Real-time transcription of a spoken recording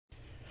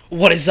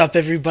What is up,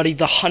 everybody?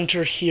 The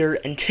Hunter here,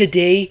 and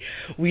today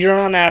we are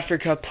on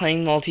Africa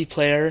playing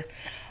multiplayer.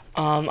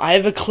 I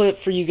have a clip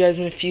for you guys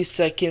in a few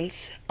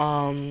seconds.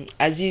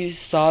 As you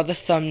saw the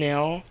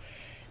thumbnail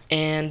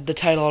and the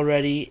title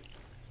already,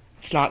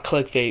 it's not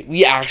clickbait.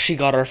 We actually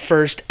got our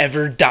first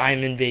ever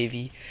diamond,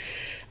 baby.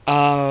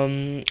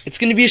 It's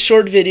going to be a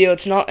short video.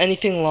 It's not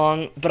anything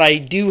long, but I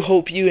do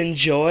hope you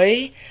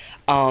enjoy.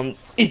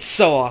 It's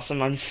so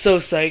awesome. I'm so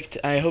psyched.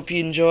 I hope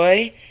you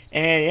enjoy.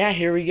 And yeah,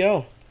 here we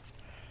go.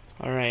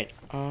 Alright,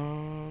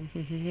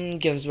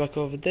 Gives back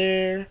over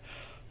there.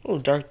 Oh,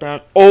 dark brown.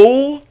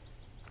 Oh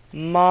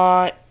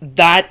my,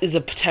 that is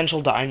a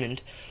potential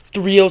diamond.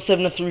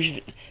 307 to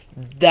 350.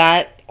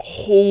 That,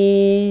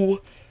 oh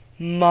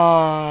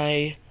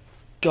my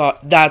god,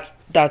 that's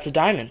a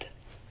diamond.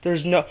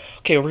 There's no,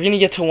 okay, we're gonna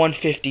get to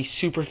 150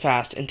 super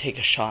fast and take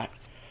a shot.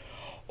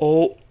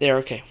 Oh, there,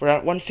 okay, we're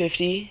at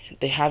 150.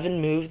 They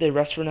haven't moved. They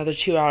rest for another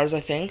 2 hours, I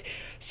think.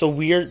 So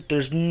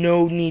there's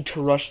no need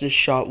to rush this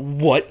shot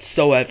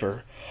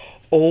whatsoever.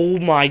 Oh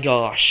my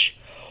gosh.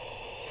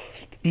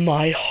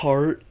 My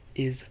heart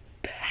is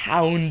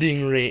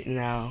pounding right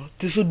now.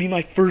 This would be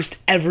my first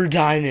ever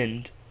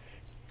diamond.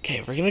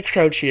 Okay, we're gonna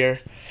crouch here.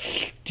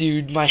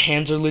 Dude, my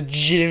hands are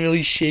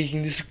legitimately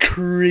shaking. This is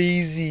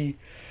crazy.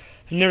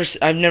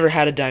 I've never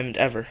had a diamond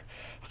ever.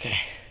 Okay,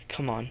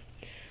 come on.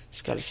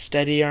 Just gotta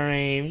steady our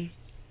aim.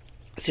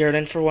 Zeroed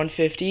in for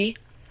 150.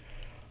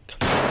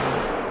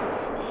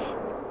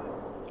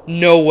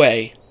 No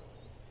way.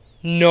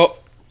 No.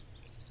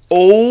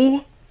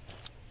 Oh.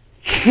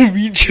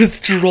 We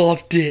just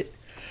dropped it.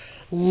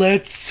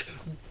 Let's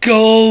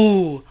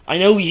go. I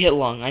know we hit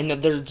long. I know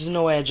there's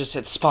no way I just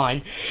hit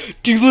spine.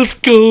 Dude, let's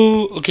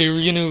go. Okay,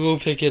 we're gonna go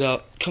pick it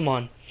up. Come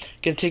on.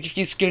 Gonna take a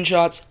few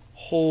screenshots.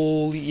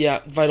 Holy, yeah,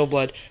 vital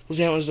blood.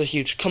 Those antlers are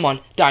huge. Come on,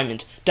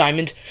 diamond,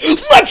 diamond.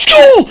 Let's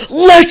go!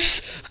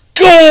 Let's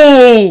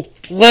go!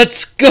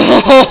 Let's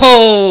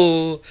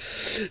go!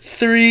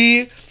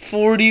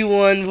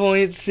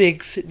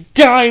 341.6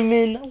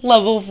 diamond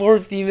level 4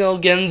 female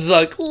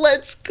Genzuk.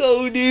 Let's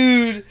go,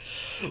 dude!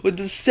 With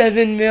the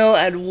 7 mil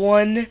at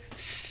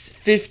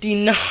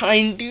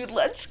 159, dude.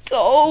 Let's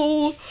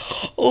go!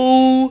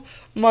 Oh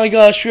my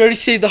gosh, we already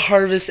saved the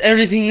harvest.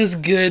 Everything is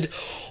good.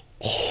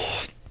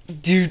 Oh,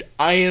 dude,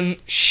 I am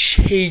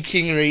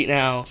shaking right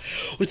now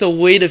with a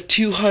weight of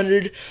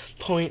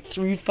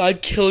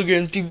 200.35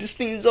 kilograms. Dude, this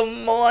thing is a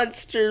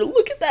monster.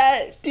 Look at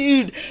that,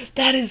 dude.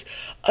 That is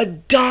a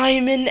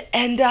diamond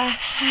and a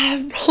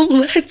half, bro.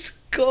 Let's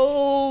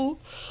go.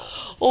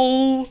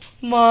 Oh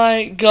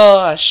my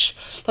gosh.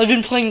 I've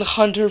been playing the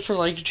Hunter for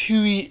like a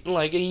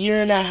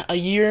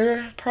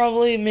year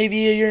probably,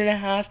 maybe a year and a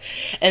half,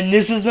 and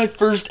this is my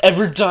first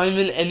ever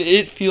diamond, and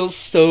it feels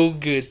so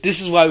good. This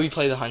is why we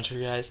play the Hunter,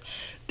 guys.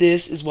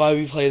 This is why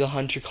we play the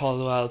Hunter Call of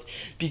the Wild,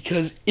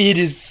 because it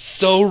is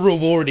so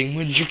rewarding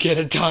when you get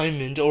a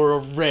diamond or a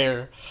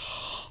rare.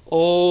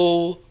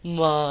 Oh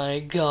my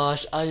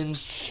gosh, I am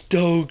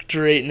stoked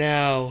right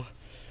now.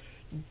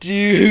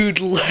 Dude,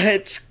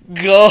 let's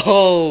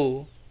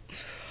go.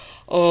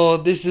 Oh,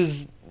 this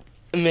is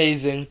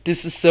amazing.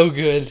 This is so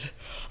good.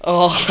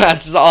 Oh,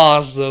 that's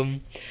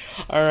awesome.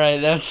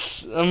 Alright,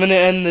 I'm gonna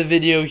end the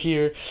video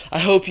here. I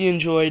hope you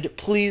enjoyed.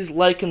 Please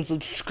like and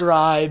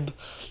subscribe.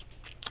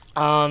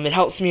 It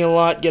helps me a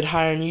lot get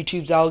higher in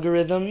YouTube's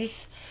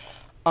algorithms.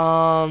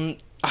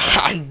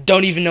 I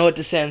don't even know what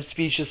to say. I'm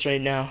speechless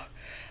right now.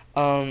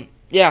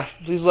 Yeah,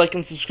 please like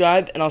and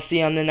subscribe, and I'll see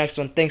you on the next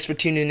one. Thanks for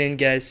tuning in,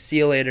 guys. See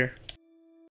you later.